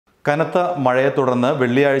കനത്ത മഴയെ തുടർന്ന്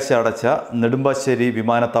വെള്ളിയാഴ്ച അടച്ച നെടുമ്പാശ്ശേരി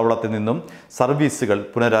വിമാനത്താവളത്തിൽ നിന്നും സർവീസുകൾ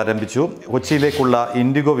പുനരാരംഭിച്ചു. കൊച്ചിയിലേക്കുള്ള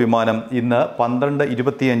ഇൻഡിഗോ വിമാനം ഇന്ന്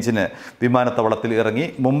 12:25 വിമാനത്താവളത്തിൽ ഇറങ്ങി.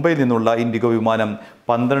 മുംബൈയിൽ നിന്നുള്ള ഇൻഡിഗോ വിമാനം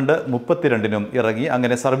 12:32 ഇറങ്ങി.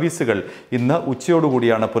 അങ്ങനെ സർവീസുകൾ ഇന്ന്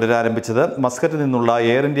ഉച്ചയോടുകൂടിയാണ് പുനരാരംഭിച്ചത്. മസ്കറ്റിൽ നിന്നുള്ള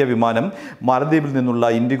എയർ ഇന്ത്യ വിമാനം, മാലദ്വീപിൽ നിന്നുള്ള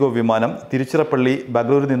ഇൻഡിഗോ വിമാനം, തിരുച്ചിറപ്പള്ളി,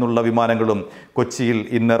 ബംഗളൂരിൽ നിന്നുള്ള വിമാനങ്ങളും കൊച്ചിയിൽ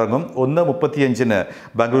ഇന്നിറങ്ങും. 1:35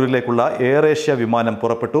 ബംഗളൂരിലേക്കുള്ള എയർ ഏഷ്യ വിമാനം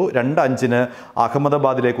പുറപ്പെട്ടു. 2:05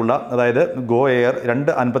 അഹമ്മദാബാദിലേക്കുള്ള, അതായത് ഗോ എയർ.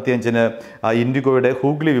 2:55 ഇൻഡിഗോയുടെ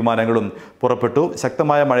ഹൂഗ്ലി വിമാനങ്ങളും പുറപ്പെട്ടു.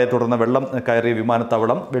 ശക്തമായ മഴയെ തുടർന്ന് വെള്ളം കയറിയ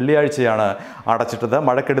വിമാനത്താവളം വെള്ളിയാഴ്ചയാണ് അടച്ചിട്ടത്.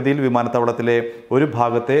 മഴക്കെടുതിയിൽ വിമാനത്താവളത്തിലെ ഒരു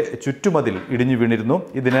ഭാഗത്തെ ചുറ്റുമതിൽ ഇടിഞ്ഞു വീണിരുന്നു.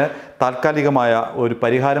 ഇതിന് താൽക്കാലികമായ ഒരു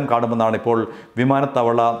പരിഹാരം കാണുമെന്നാണ് ഇപ്പോൾ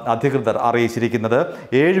വിമാനത്താവള അധികൃതർ അറിയിച്ചിരിക്കുന്നത്.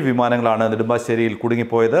 7 വിമാനങ്ങളാണ് നെടുമ്പാശ്ശേരിയിൽ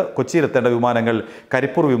കുടുങ്ങിപ്പോയത്. കൊച്ചിയിലെത്തേണ്ട വിമാനങ്ങൾ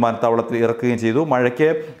കരിപ്പൂർ വിമാനത്താവളത്തിൽ ഇറക്കുകയും ചെയ്തു. മഴയ്ക്ക്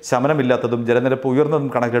ശമനമില്ലാത്തതും ജലനിരപ്പ് ഉയർന്നതും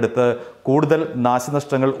കണക്കിലെടുത്ത് കൂടുതൽ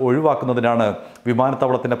നാശനഷ്ടങ്ങൾ ഒഴിവാക്കുന്നതിനാണ്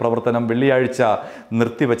വിമാനത്താവളത്തിൻ്റെ പ്രവർത്തനം വെള്ളിയാഴ്ച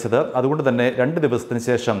നിർത്തിവെച്ചത്. അതുകൊണ്ട് തന്നെ 2 ദിവസത്തിന്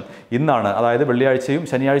ശേഷം ഇന്നാണ്, അതായത് വെള്ളിയാഴ്ചയും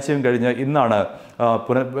ശനിയാഴ്ചയും കഴിഞ്ഞ് ഇന്നാണ്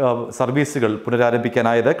സർവീസുകൾ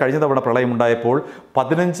പുനരാരംഭിക്കാനായത്. കഴിഞ്ഞ തവണ പ്രളയമുണ്ടായപ്പോൾ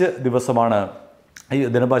 15 ദിവസമാണ് ഈ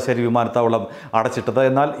നെടുമ്പാശ്ശേരി വിമാനത്താവളം അടച്ചിട്ടത്.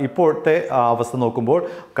 എന്നാൽ ഇപ്പോഴത്തെ അവസ്ഥ നോക്കുമ്പോൾ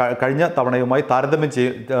കഴിഞ്ഞ തവണയുമായി താരതമ്യം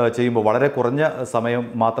ചെയ്യുമ്പോൾ വളരെ കുറഞ്ഞ സമയം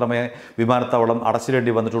മാത്രമേ വിമാനത്താവളം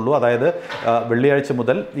അടച്ചിടേണ്ടി വന്നിട്ടുള്ളൂ. അതായത് വെള്ളിയാഴ്ച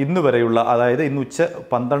മുതൽ ഇന്ന് വരെയുള്ള, അതായത് ഇന്ന് ഉച്ച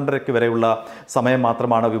 12:30 വരെയുള്ള സമയം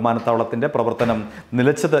മാത്രമാണ് വിമാനത്താവളത്തിൻ്റെ പ്രവർത്തനം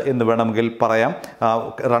നിലച്ചത് എന്ന് വേണമെങ്കിൽ പറയാം.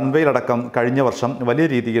 റൺവേയിലടക്കം കഴിഞ്ഞ വർഷം വലിയ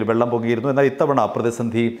രീതിയിൽ വെള്ളം പൊങ്ങിയിരുന്നു. എന്നാൽ ഇത്തവണ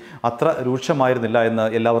പ്രതിസന്ധി അത്ര രൂക്ഷമായിരുന്നില്ല എന്ന്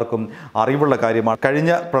എല്ലാവർക്കും അറിവുള്ള കാര്യമാണ്.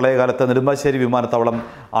 കഴിഞ്ഞ പ്രളയകാലത്ത് നെടുമ്പാശ്ശേരി വിമാനത്താവളം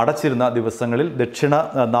അടച്ചിരുന്ന ദിവസങ്ങളിൽ ദക്ഷിണ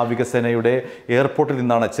നാവികസേനയുടെ എയർപോർട്ടിൽ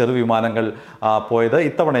നിന്നാണ് ചെറുവിമാനങ്ങൾ പോയത്.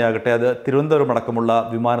 ഇത്തവണയാകട്ടെ അത് തിരുവനന്തപുരം അടക്കമുള്ള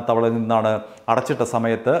വിമാനത്താവളത്തിൽ നിന്നാണ് അടച്ചിട്ട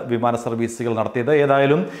സമയത്ത് വിമാന സർവീസുകൾ നടത്തിയത്.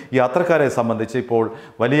 ഏതായാലും യാത്രക്കാരെ സംബന്ധിച്ച് ഇപ്പോൾ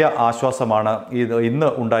വലിയ ആശ്വാസമാണ് ഇന്ന്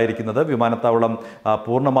ഉണ്ടായിരിക്കുന്നത്. വിമാനത്താവളം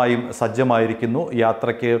പൂർണ്ണമായും സജ്ജമായിരിക്കുന്നു.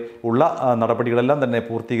 യാത്രയ്ക്ക് ഉള്ള നടപടികളെല്ലാം തന്നെ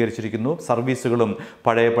പൂർത്തീകരിച്ചിരിക്കുന്നു. സർവീസുകളും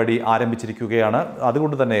പഴയപടി ആരംഭിച്ചിരിക്കുകയാണ്.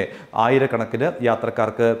 അതുകൊണ്ട് തന്നെ ആയിരക്കണക്കിന്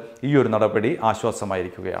യാത്രക്കാർക്ക് ഈ ഒരു നടപടി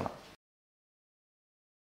ആശ്വാസമായിരിക്കുകയാണ്.